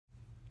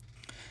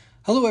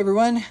Hello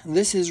everyone,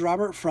 this is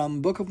Robert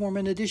from Book of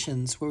Mormon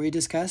Editions, where we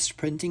discuss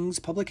printings,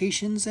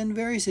 publications, and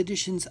various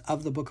editions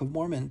of the Book of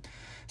Mormon.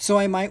 So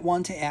I might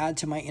want to add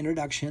to my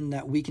introduction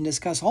that we can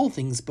discuss all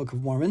things Book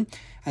of Mormon,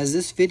 as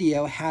this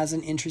video has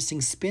an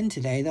interesting spin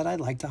today that I'd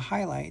like to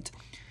highlight.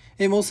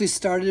 It mostly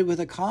started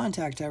with a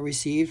contact I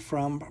received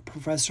from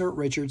Professor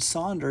Richard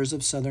Saunders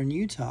of Southern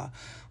Utah,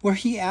 where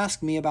he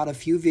asked me about a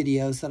few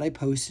videos that I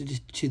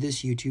posted to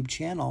this YouTube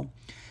channel.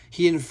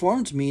 He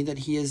informed me that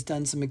he has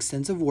done some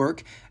extensive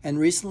work and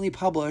recently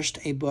published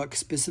a book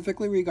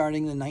specifically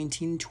regarding the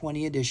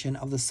 1920 edition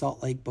of the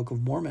Salt Lake Book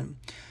of Mormon.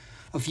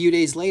 A few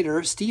days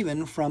later,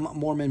 Stephen from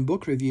Mormon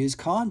Book Reviews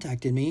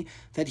contacted me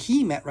that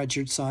he met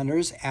Richard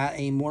Saunders at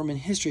a Mormon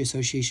History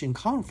Association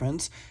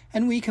conference,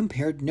 and we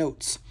compared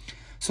notes.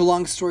 So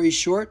long story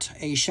short,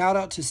 a shout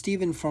out to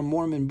Stephen from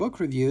Mormon Book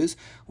Reviews,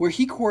 where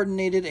he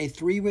coordinated a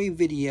three-way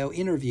video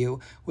interview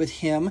with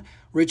him,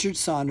 Richard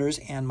Saunders,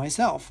 and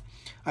myself.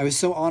 I was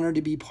so honored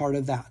to be part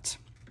of that.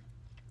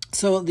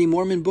 So the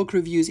Mormon Book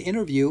Reviews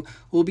interview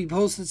will be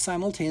posted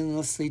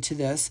simultaneously to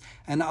this,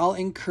 and I'll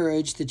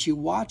encourage that you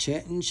watch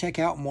it and check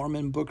out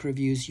Mormon Book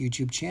Reviews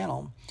YouTube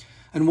channel.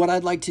 And what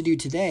I'd like to do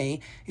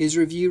today is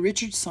review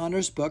Richard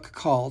Saunders' book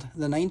called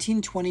The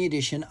 1920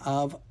 Edition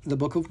of the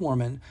Book of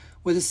Mormon,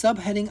 with a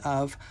subheading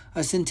of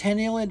A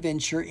Centennial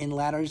Adventure in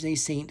Latter-day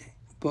Saint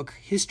Book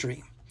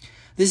History.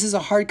 This is a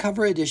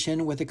hardcover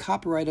edition with a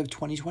copyright of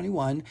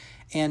 2021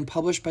 and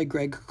published by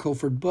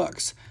Kofford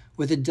Books,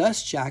 with a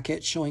dust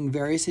jacket showing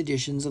various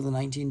editions of the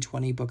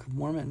 1920 Book of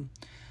Mormon.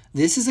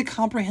 This is a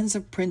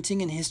comprehensive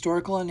printing and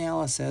historical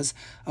analysis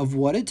of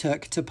what it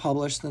took to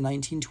publish the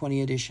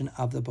 1920 edition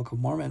of the Book of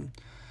Mormon.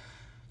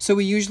 So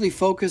we usually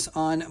focus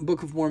on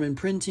Book of Mormon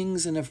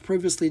printings and have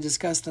previously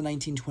discussed the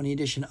 1920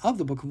 edition of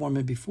the Book of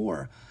Mormon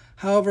before.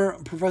 However,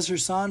 Professor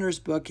Saunders'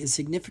 book is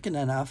significant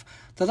enough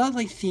that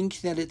I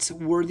think that it's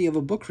worthy of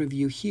a book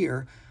review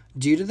here,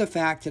 due to the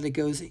fact that it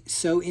goes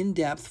so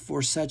in-depth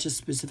for such a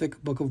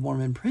specific Book of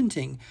Mormon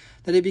printing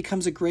that it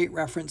becomes a great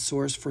reference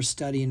source for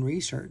study and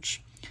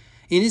research.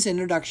 In his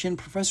introduction,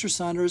 Professor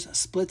Saunders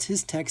splits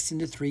his text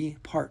into three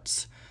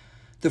parts.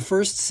 The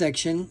first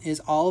section is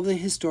all of the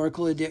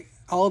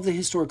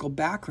historical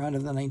background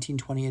of the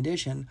 1920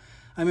 edition.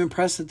 I'm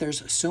impressed that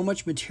there's so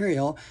much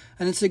material,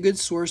 and it's a good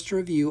source to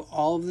review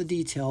all of the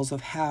details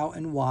of how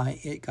and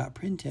why it got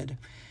printed.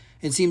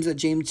 It seems that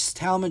James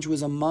Talmage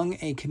was among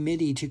a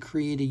committee to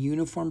create a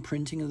uniform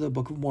printing of the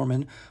Book of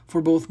Mormon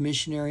for both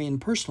missionary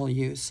and personal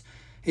use.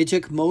 It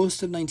took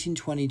most of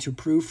 1920 to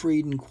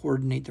proofread and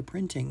coordinate the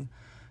printing.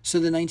 So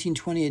the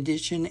 1920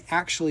 edition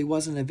actually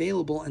wasn't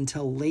available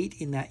until late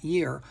in that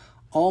year,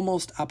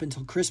 almost up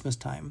until Christmas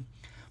time.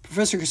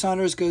 Professor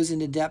Saunders goes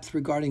into depth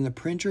regarding the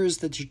printers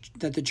that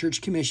the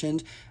church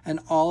commissioned and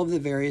all of the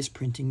various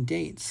printing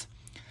dates.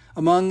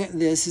 Among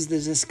this is the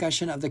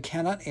discussion of the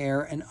cannot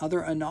err and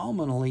other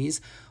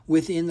anomalies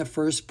within the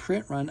first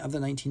print run of the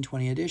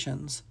 1920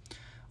 editions.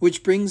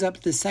 Which brings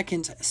up the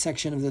second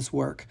section of this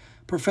work.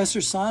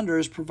 Professor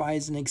Saunders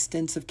provides an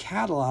extensive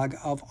catalog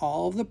of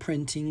all of the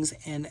printings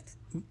and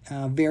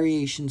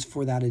variations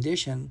for that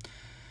edition.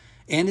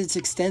 And it's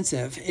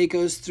extensive. It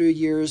goes through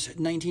years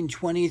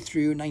 1920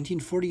 through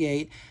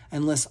 1948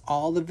 and lists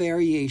all the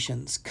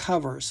variations,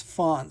 covers,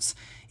 fonts,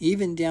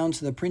 even down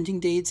to the printing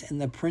dates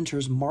and the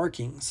printer's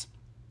markings.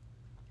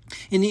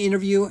 In the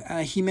interview,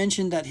 he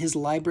mentioned that his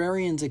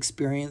librarian's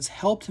experience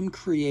helped him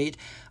create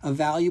a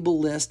valuable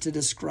list to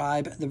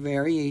describe the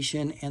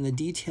variation and the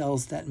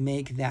details that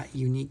make that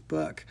unique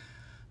book.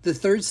 The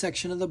third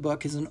section of the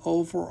book is an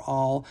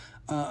overall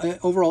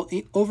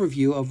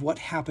overview of what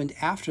happened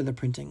after the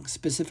printing,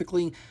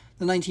 specifically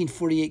the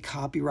 1948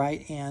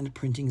 copyright and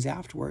printings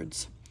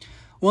afterwards.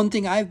 One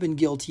thing I've been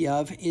guilty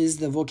of is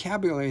the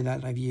vocabulary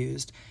that I've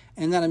used,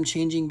 and that I'm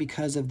changing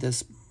because of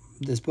this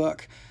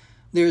book.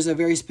 There's a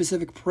very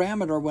specific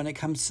parameter when it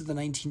comes to the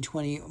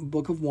 1920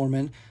 Book of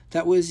Mormon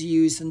that was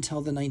used until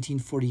the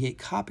 1948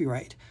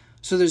 copyright.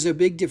 So there's a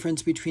big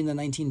difference between the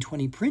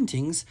 1920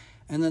 printings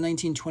and the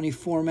 1920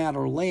 format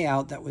or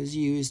layout that was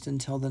used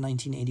until the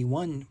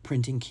 1981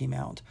 printing came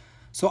out.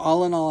 So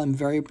all in all, I'm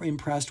very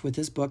impressed with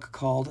this book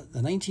called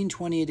The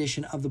 1920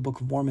 Edition of the Book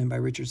of Mormon by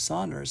Richard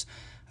Saunders,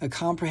 a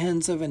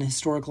comprehensive and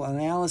historical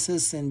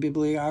analysis and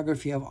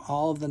bibliography of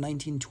all of the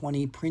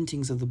 1920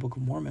 printings of the Book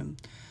of Mormon.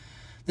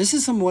 This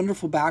is some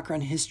wonderful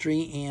background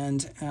history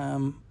and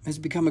has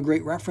become a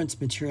great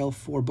reference material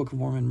for Book of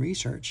Mormon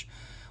research.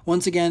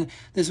 Once again,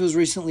 this was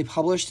recently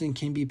published and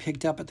can be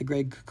picked up at the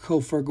Greg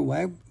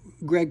Kofford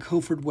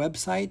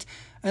website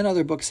and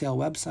other book sale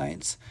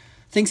websites.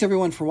 Thanks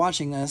everyone for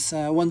watching this.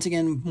 Once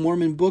again,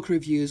 Mormon Book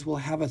Reviews will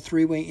have a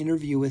three-way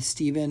interview with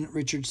Stephen,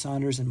 Richard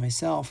Saunders, and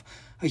myself.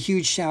 A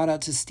huge shout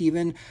out to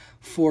Stephen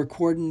for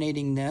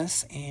coordinating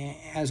this,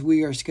 as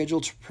we are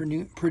scheduled to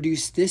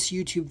produce this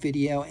YouTube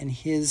video and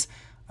his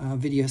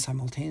video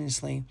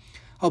simultaneously.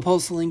 I'll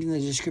post a link in the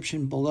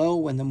description below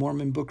when the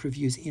Mormon Book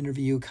Reviews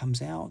interview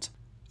comes out.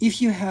 If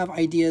you have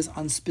ideas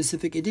on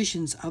specific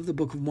editions of the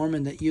Book of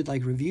Mormon that you'd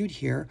like reviewed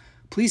here,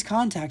 please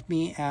contact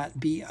me at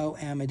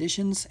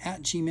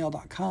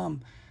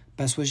bomeditions@gmail.com.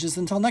 Best wishes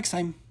until next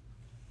time.